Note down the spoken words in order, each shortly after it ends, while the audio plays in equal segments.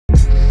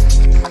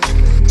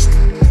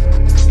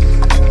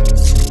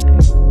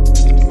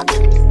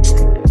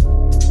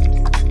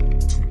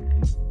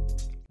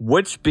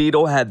Which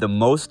Beatle had the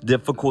most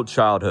difficult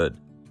childhood?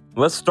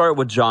 Let's start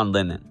with John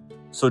Lennon.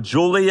 So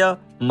Julia,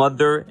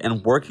 Mother,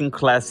 and Working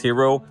Class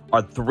Hero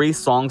are three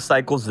song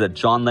cycles that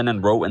John Lennon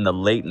wrote in the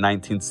late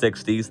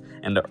 1960s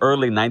and the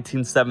early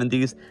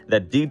 1970s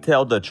that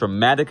detailed the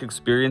traumatic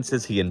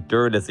experiences he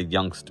endured as a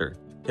youngster.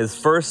 His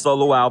first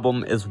solo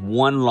album is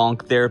one long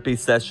therapy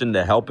session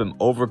to help him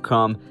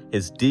overcome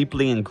his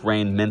deeply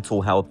ingrained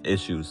mental health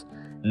issues.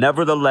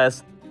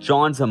 Nevertheless,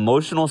 John's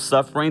emotional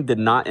suffering did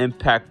not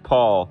impact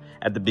Paul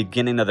at the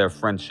beginning of their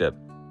friendship.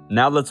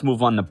 Now let's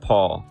move on to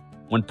Paul.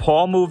 When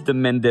Paul moved to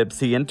Mendips,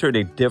 he entered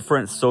a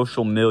different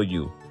social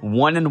milieu,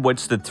 one in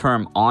which the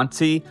term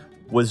auntie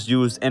was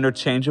used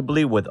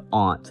interchangeably with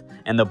aunt,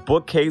 and the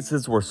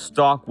bookcases were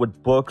stocked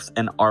with books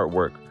and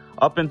artwork.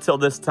 Up until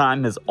this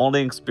time, his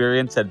only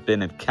experience had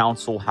been in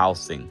council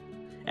housing.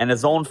 And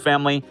his own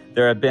family,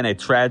 there had been a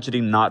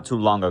tragedy not too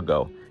long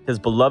ago. His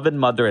beloved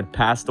mother had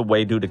passed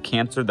away due to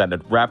cancer that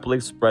had rapidly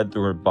spread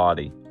through her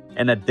body.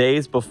 In the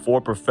days before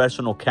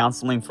professional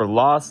counseling for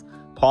loss,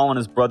 Paul and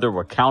his brother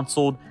were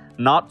counseled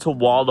not to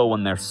wallow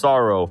in their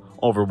sorrow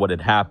over what had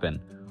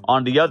happened.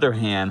 On the other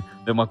hand,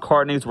 the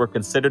McCartneys were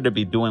considered to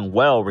be doing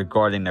well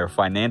regarding their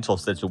financial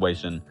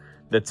situation.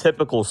 The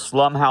typical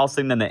slum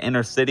housing in the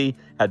inner city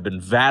had been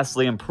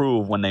vastly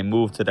improved when they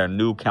moved to their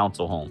new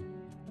council home.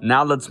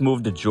 Now let's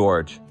move to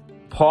George.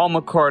 Paul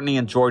McCartney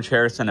and George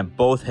Harrison had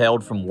both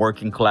hailed from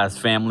working class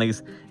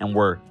families and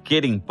were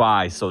getting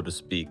by, so to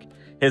speak.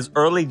 His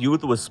early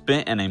youth was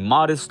spent in a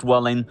modest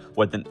dwelling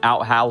with an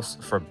outhouse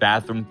for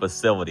bathroom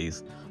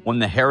facilities. When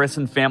the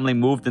Harrison family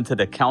moved into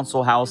the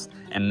council house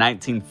in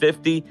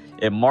 1950,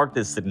 it marked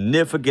a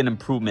significant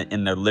improvement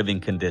in their living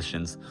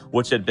conditions,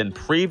 which had been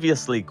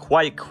previously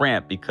quite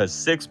cramped because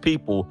 6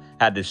 people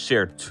had to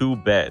share 2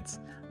 beds.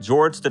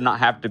 George did not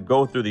have to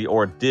go through the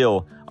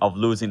ordeal of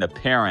losing a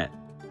parent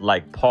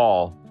like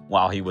Paul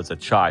while he was a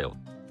child.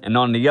 And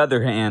on the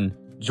other hand,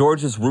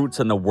 George's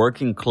roots in the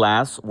working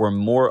class were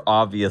more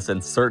obvious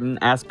in certain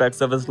aspects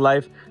of his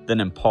life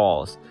than in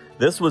Paul's.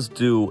 This was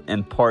due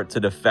in part to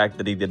the fact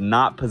that he did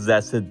not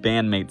possess his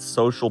bandmates'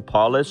 social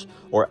polish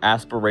or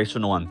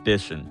aspirational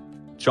ambition.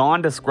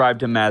 John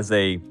described him as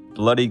a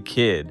bloody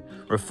kid,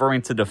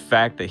 referring to the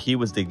fact that he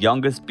was the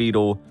youngest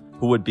Beatle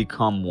who would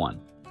become one.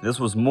 This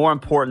was more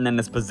important than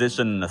his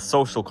position in the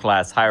social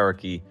class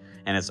hierarchy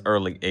in his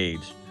early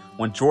age.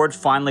 When George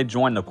finally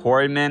joined the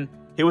Quarrymen,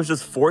 he was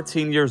just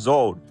 14 years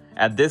old.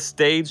 At this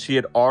stage, he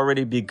had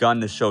already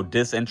begun to show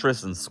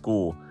disinterest in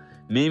school.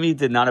 Mimi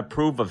did not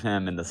approve of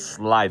him in the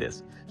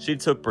slightest. She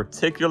took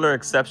particular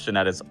exception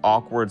at his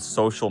awkward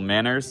social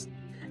manners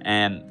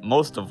and,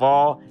 most of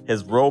all,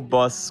 his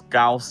robust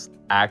Scouse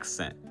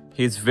accent.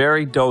 He's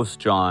very dose,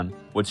 John,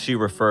 which she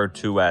referred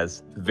to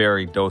as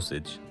very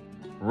dosage.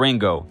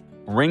 Ringo.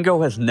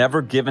 Ringo has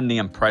never given the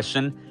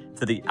impression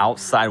to the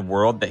outside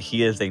world that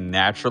he is a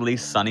naturally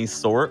sunny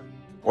sort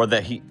or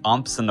that he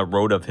umps in the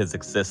road of his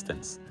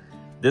existence.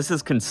 This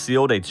has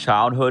concealed a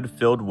childhood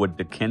filled with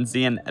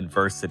Dickensian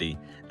adversity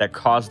that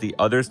caused the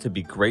others to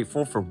be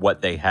grateful for what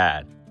they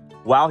had.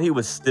 While he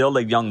was still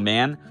a young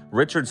man,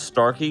 Richard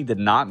Starkey did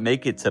not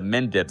make it to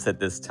Mendips at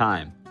this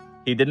time.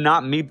 He did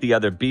not meet the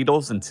other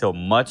Beatles until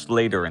much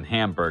later in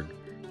Hamburg.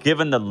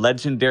 Given the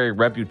legendary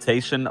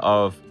reputation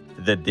of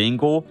the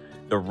Dingle,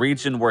 the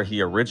region where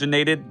he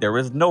originated, there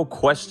is no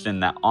question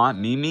that Aunt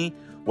Mimi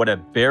would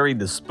have buried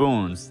the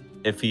spoons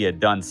if he had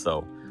done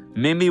so.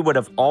 Mimi would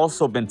have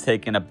also been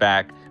taken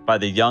aback by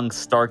the young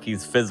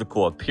Starkey's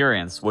physical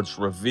appearance, which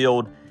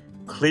revealed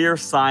clear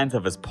signs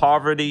of his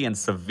poverty and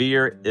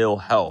severe ill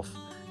health.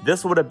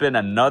 This would have been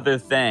another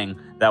thing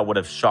that would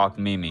have shocked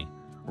Mimi.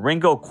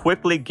 Ringo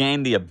quickly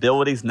gained the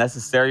abilities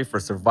necessary for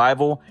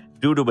survival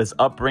due to his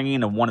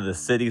upbringing in one of the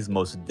city's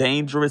most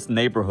dangerous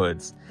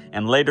neighborhoods.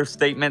 In later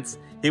statements,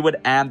 he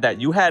would add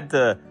that you had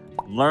to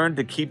learn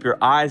to keep your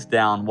eyes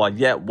down while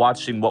yet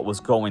watching what was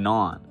going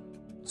on.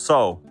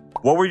 So,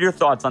 what were your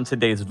thoughts on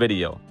today's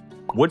video?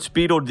 Which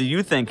Beatle do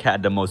you think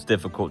had the most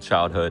difficult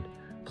childhood?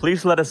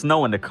 Please let us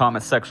know in the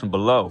comment section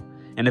below.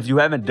 And if you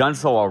haven't done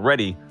so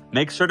already,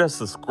 make sure to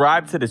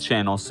subscribe to the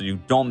channel so you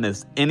don't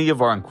miss any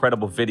of our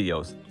incredible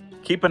videos.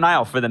 Keep an eye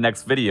out for the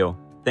next video.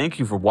 Thank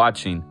you for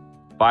watching.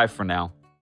 Bye for now.